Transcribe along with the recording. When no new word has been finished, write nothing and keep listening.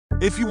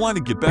If you want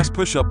to get best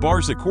push-up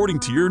bars according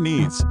to your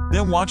needs,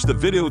 then watch the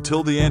video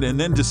till the end and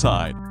then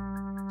decide.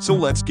 So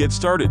let's get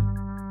started.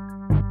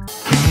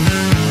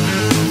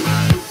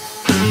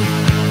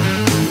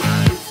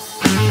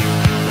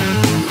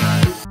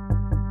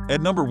 At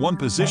number 1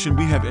 position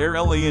we have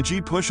Air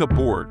LANG Push-Up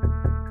Board.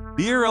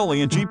 The Air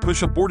LANG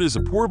Push-Up Board is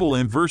a portable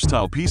and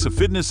versatile piece of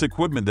fitness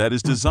equipment that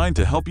is designed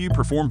to help you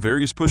perform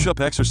various push-up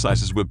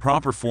exercises with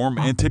proper form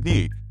and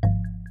technique.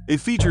 It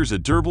features a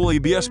durable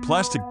ABS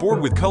plastic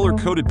board with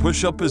color-coded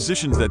push-up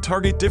positions that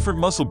target different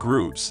muscle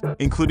groups,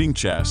 including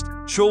chest,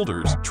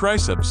 shoulders,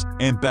 triceps,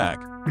 and back.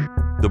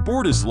 The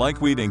board is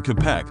lightweight and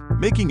compact,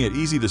 making it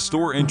easy to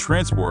store and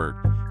transport,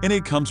 and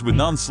it comes with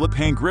non-slip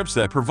hand grips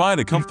that provide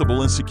a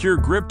comfortable and secure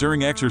grip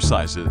during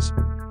exercises.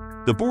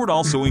 The board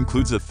also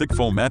includes a thick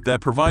foam mat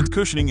that provides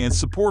cushioning and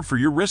support for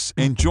your wrists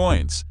and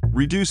joints,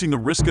 reducing the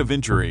risk of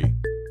injury.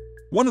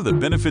 One of the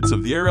benefits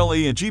of the Air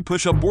LANG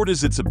push-up board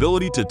is its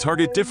ability to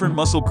target different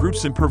muscle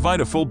groups and provide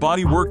a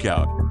full-body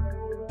workout.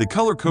 The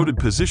color-coded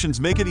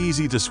positions make it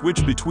easy to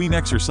switch between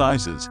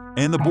exercises,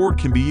 and the board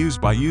can be used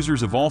by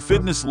users of all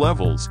fitness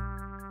levels.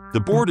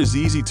 The board is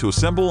easy to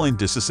assemble and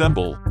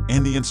disassemble,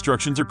 and the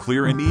instructions are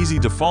clear and easy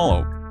to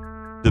follow.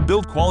 The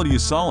build quality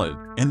is solid,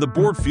 and the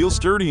board feels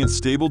sturdy and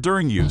stable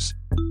during use.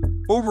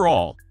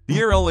 Overall, the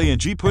Air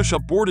LANG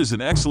push-up board is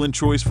an excellent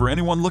choice for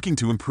anyone looking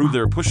to improve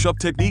their push-up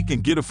technique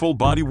and get a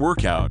full-body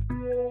workout.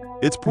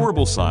 Its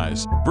portable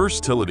size,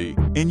 versatility,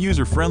 and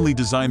user-friendly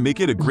design make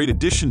it a great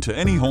addition to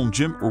any home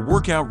gym or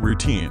workout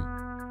routine.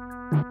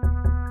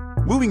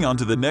 Moving on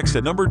to the next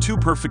at number 2,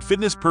 Perfect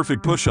Fitness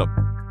Perfect Push-Up.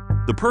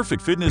 The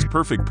Perfect Fitness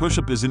Perfect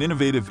Push-Up is an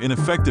innovative and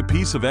effective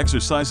piece of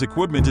exercise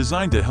equipment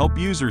designed to help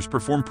users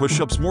perform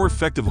push-ups more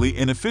effectively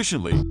and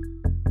efficiently.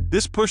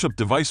 This push-up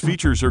device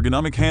features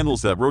ergonomic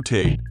handles that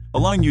rotate,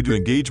 allowing you to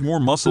engage more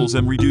muscles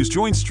and reduce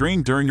joint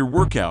strain during your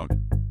workout.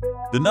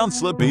 The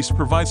non-slip base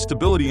provides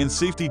stability and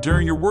safety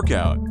during your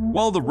workout,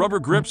 while the rubber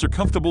grips are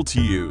comfortable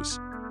to use.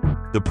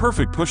 The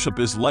Perfect Push-Up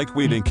is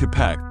lightweight and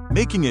compact,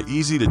 making it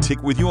easy to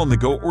take with you on the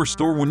go or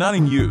store when not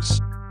in use.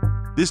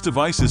 This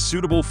device is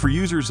suitable for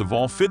users of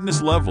all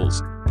fitness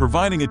levels,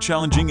 providing a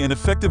challenging and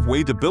effective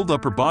way to build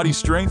upper body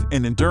strength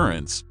and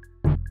endurance.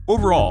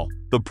 Overall,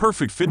 the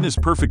Perfect Fitness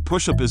Perfect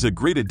Push-Up is a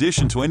great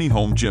addition to any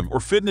home gym or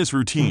fitness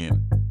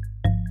routine.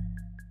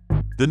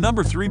 The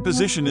number 3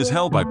 position is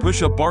held by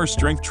Push-Up Bar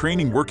Strength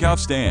Training Workout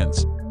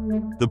Stands.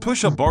 The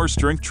Push-Up Bar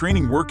Strength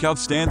Training Workout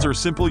Stands are a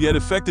simple yet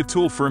effective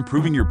tool for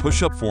improving your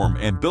push-up form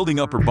and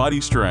building upper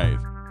body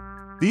strength.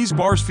 These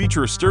bars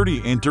feature a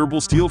sturdy and durable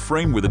steel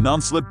frame with a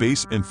non-slip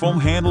base and foam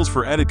handles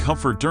for added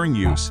comfort during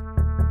use.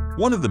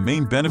 One of the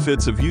main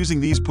benefits of using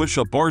these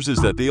push-up bars is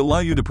that they allow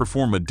you to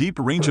perform a deep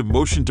range of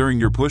motion during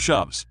your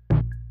push-ups.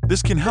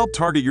 This can help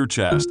target your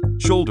chest,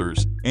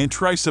 shoulders, and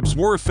triceps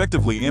more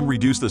effectively and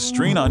reduce the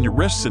strain on your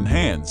wrists and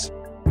hands.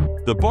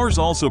 The bars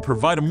also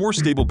provide a more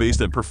stable base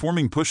than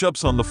performing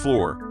push-ups on the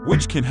floor,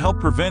 which can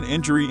help prevent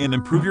injury and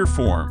improve your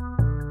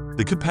form.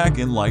 The compact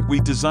and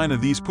lightweight design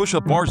of these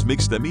push-up bars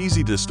makes them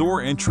easy to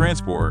store and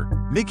transport,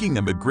 making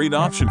them a great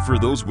option for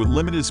those with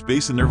limited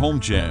space in their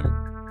home gym.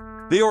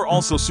 They are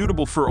also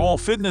suitable for all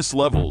fitness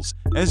levels,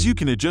 as you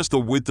can adjust the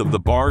width of the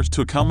bars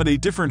to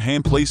accommodate different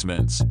hand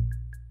placements.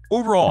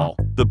 Overall,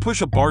 the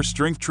Push-Up Bar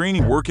Strength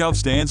Training Workout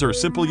Stands are a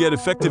simple yet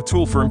effective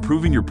tool for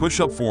improving your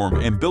push-up form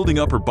and building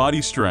upper body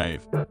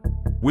strength.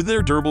 With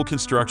their durable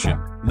construction,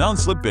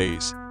 non-slip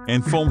base,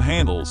 and foam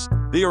handles,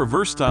 they are a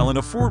versatile and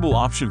affordable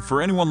option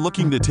for anyone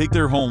looking to take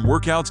their home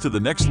workouts to the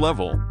next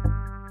level.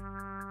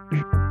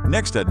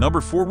 Next at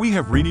number 4 we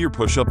have Readier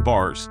Push-Up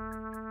Bars.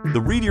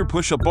 The Readier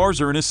Push-Up Bars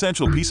are an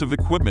essential piece of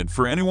equipment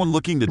for anyone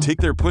looking to take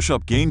their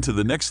push-up game to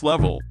the next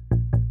level.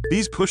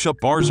 These push-up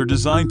bars are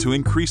designed to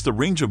increase the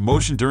range of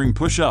motion during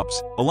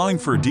push-ups, allowing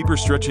for a deeper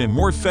stretch and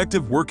more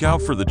effective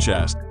workout for the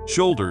chest,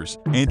 shoulders,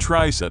 and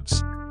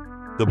triceps.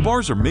 The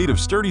bars are made of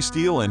sturdy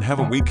steel and have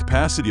a weight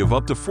capacity of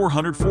up to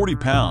 440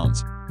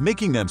 pounds,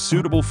 making them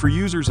suitable for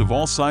users of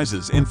all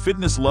sizes and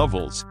fitness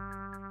levels.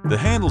 The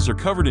handles are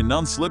covered in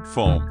non-slip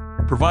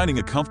foam, providing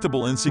a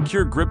comfortable and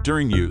secure grip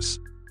during use.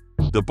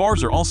 The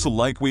bars are also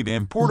lightweight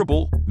and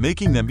portable,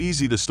 making them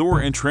easy to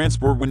store and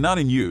transport when not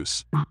in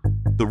use.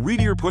 The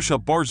Readier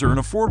push-up bars are an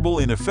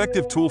affordable and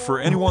effective tool for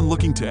anyone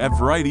looking to add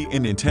variety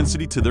and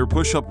intensity to their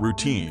push-up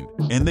routine,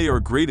 and they are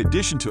a great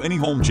addition to any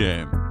home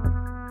gym.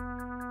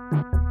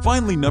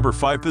 Finally, number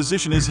 5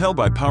 position is held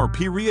by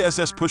PowerP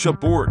SS Push-Up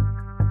Board.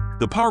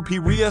 The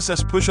PowerP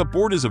SS Push-Up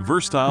Board is a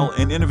versatile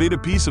and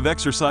innovative piece of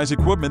exercise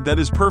equipment that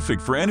is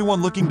perfect for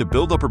anyone looking to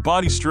build upper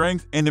body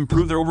strength and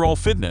improve their overall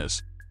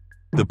fitness.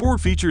 The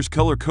board features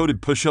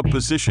color-coded push-up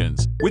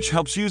positions, which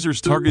helps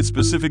users target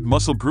specific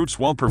muscle groups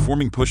while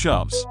performing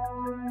push-ups.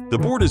 The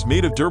board is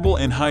made of durable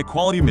and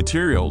high-quality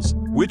materials,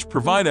 which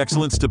provide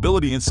excellent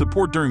stability and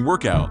support during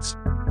workouts.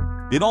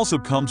 It also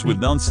comes with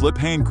non-slip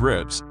hand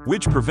grips,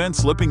 which prevent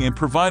slipping and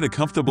provide a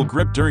comfortable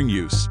grip during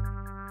use.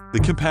 The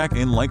compact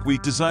and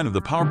lightweight design of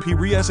the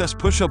PowerP SS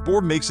push-up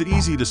board makes it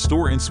easy to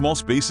store in small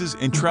spaces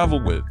and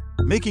travel with,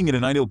 making it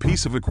an ideal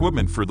piece of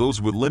equipment for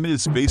those with limited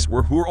space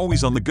or who are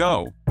always on the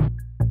go.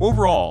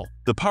 Overall,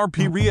 the Power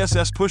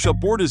P-RESS push-up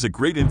board is a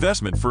great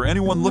investment for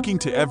anyone looking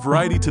to add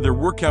variety to their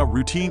workout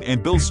routine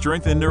and build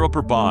strength in their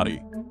upper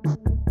body.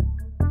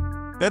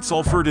 That's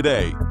all for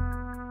today.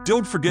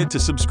 Don't forget to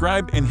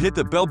subscribe and hit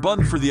the bell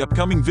button for the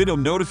upcoming video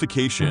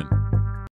notification.